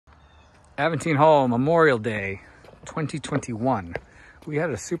Aventine Hall, Memorial Day 2021. We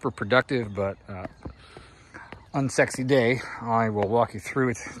had a super productive but unsexy day. I will walk you through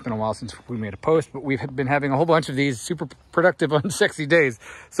it. It's been a while since we made a post, but we've been having a whole bunch of these super productive unsexy days.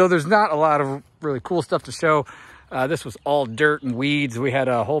 So there's not a lot of really cool stuff to show. This was all dirt and weeds. We had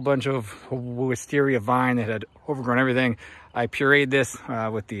a whole bunch of wisteria vine that had overgrown everything. I pureed this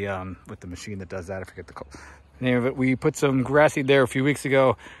with the machine that does that. I forget the name of it. We put some grass seed there a few weeks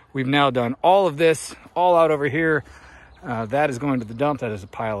ago. We've now done all of this, all out over here. That is going to the dump. That is a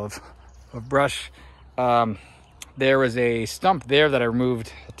pile of brush. There was a stump there that I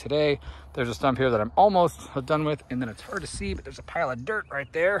removed today. There's a stump here that I'm almost done with, and then it's hard to see, but there's a pile of dirt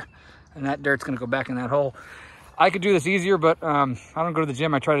right there, and that dirt's gonna go back in that hole. I could do this easier, but I don't go to the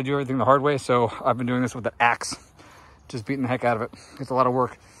gym. I try to do everything the hard way, so I've been doing this with an axe, just beating the heck out of it. It's a lot of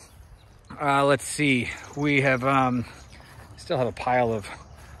work. Let's see. We have still have a pile of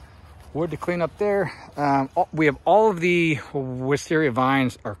wood to clean up there. We have all of the wisteria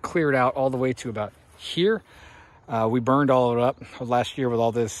vines are cleared out all the way to about here. We burned all of it up last year with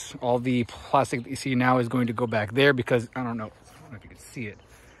all the plastic that you see now is going to go back there because I don't know if you can see it,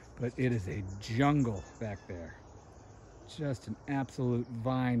 but it is a jungle back there. Just an absolute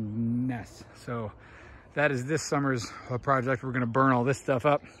vine mess. So that is this summer's project. We're gonna burn all this stuff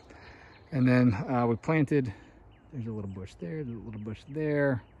up. And then we planted, there's a little bush there, there's a little bush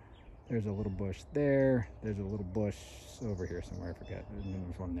there, there's a little bush there, there's a little bush over here somewhere, I forget, and then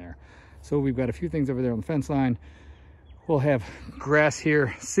there's one there. So we've got a few things over there on the fence line. We'll have grass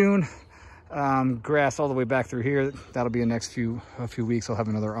here soon. Grass all the way back through here. That'll be the next few weeks. I'll have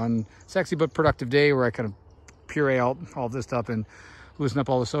another unsexy but productive day where I kind of puree all this stuff and loosen up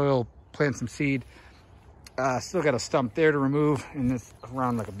all the soil, plant some seed. Still got a stump there to remove, and this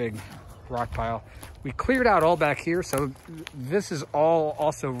around like a big rock pile. We cleared out all back here, so this is all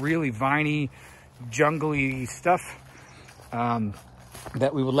also really viney, jungly stuff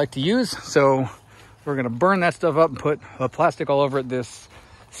that we would like to use. So we're gonna burn that stuff up and put plastic all over it this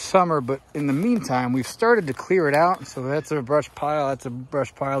summer. But in the meantime, we've started to clear it out. So that's a brush pile, that's a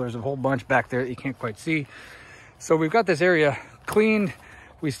brush pile. There's a whole bunch back there that you can't quite see. So we've got this area cleaned.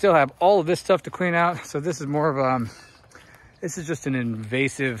 We still have all of this stuff to clean out. So this is more of this is just an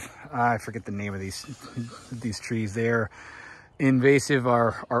invasive, I forget the name of these trees. They're invasive.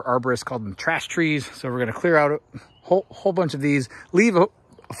 Our arborists called them trash trees. So we're gonna clear out a whole bunch of these, leave a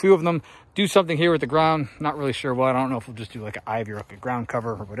few of them, do something here with the ground. Not really sure what. I don't know if we'll just do like an ivy or like a ground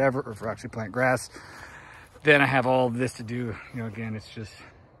cover or whatever, or if we'll actually plant grass. Then I have all of this to do. You know, again, it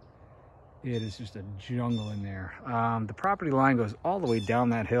is just a jungle in there. The property line goes all the way down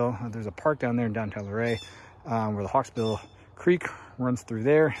that hill. There's a park down there in downtown Luray, where the Hawksbill Creek runs through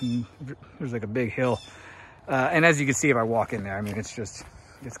there, and there's like a big hill. And as you can see, if I walk in there, I mean, it's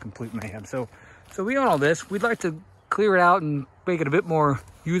complete mayhem. So we own all this. We'd like to clear it out and make it a bit more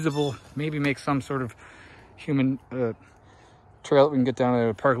usable, maybe make some sort of human trail that we can get down to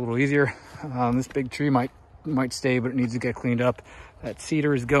the park a little easier. This big tree might stay, but it needs to get cleaned up. That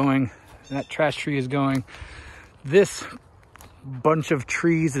cedar is going, that trash tree is going. This bunch of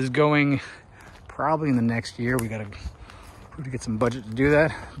trees is going probably in the next year. We gotta get some budget to do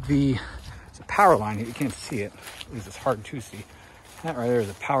that. It's a power line here. You can't see it because it's hard to see. That right there is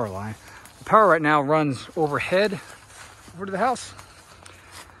a power line. The power right now runs overhead over to the house,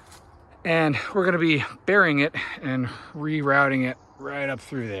 and we're going to be burying it and rerouting it right up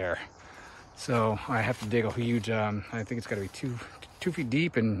through there. So I have to dig a huge, I think it's got to be two feet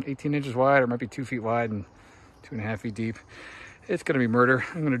deep and 18 inches wide, or it might be 2 feet wide and 2.5 feet deep. It's going to be murder.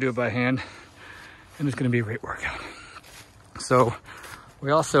 I'm going to do it by hand, and it's going to be a great workout. So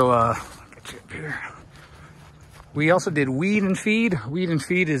we also, get you up here. We also did weed and feed. Weed and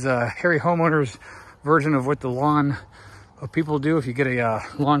feed is a hairy homeowner's version of what the lawn people do. If you get a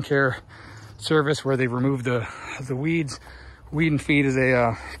lawn care service where they remove the weeds, weed and feed is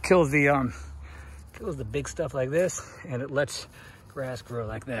kills the big stuff like this, and it lets grass grow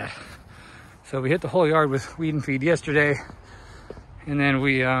like that. So we hit the whole yard with weed and feed yesterday, and then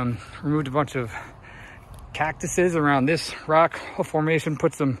we removed a bunch of cactuses around this rock formation,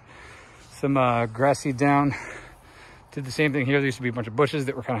 put some grass seed down. Did the same thing here. There used to be a bunch of bushes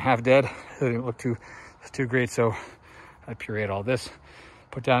that were kind of half dead. They didn't look too great, so I pureed all this.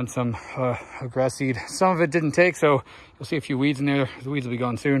 Put down some grass seed. Some of it didn't take, so you'll see a few weeds in there. The weeds will be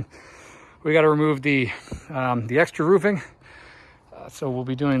gone soon. We got to remove the extra roofing, so we'll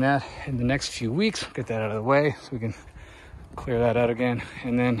be doing that in the next few weeks. Get that out of the way so we can clear that out again.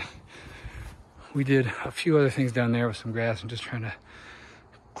 And then we did a few other things down there with some grass and just trying to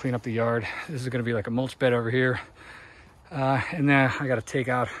clean up the yard. This is going to be like a mulch bed over here. And then I got to take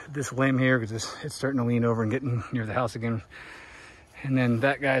out this limb here because it's starting to lean over and getting near the house again. And then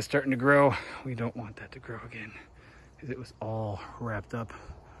that guy's starting to grow. We don't want that to grow again because it was all wrapped up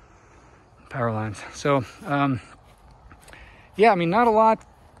power lines. So, yeah, I mean, not a lot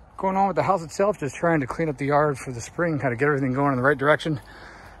going on with the house itself, just trying to clean up the yard for the spring, kind of get everything going in the right direction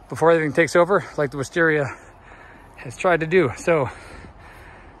before everything takes over, like the wisteria has tried to do. So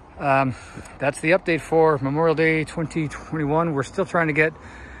that's the update for Memorial Day 2021. We're still trying to get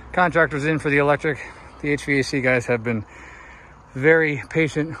contractors in for the electric. The HVAC guys have been very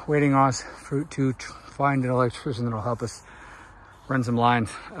patient, waiting on us to find an electrician that'll help us run some lines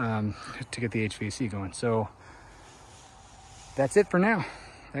to get the HVAC going. So that's it for now.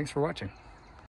 Thanks for watching.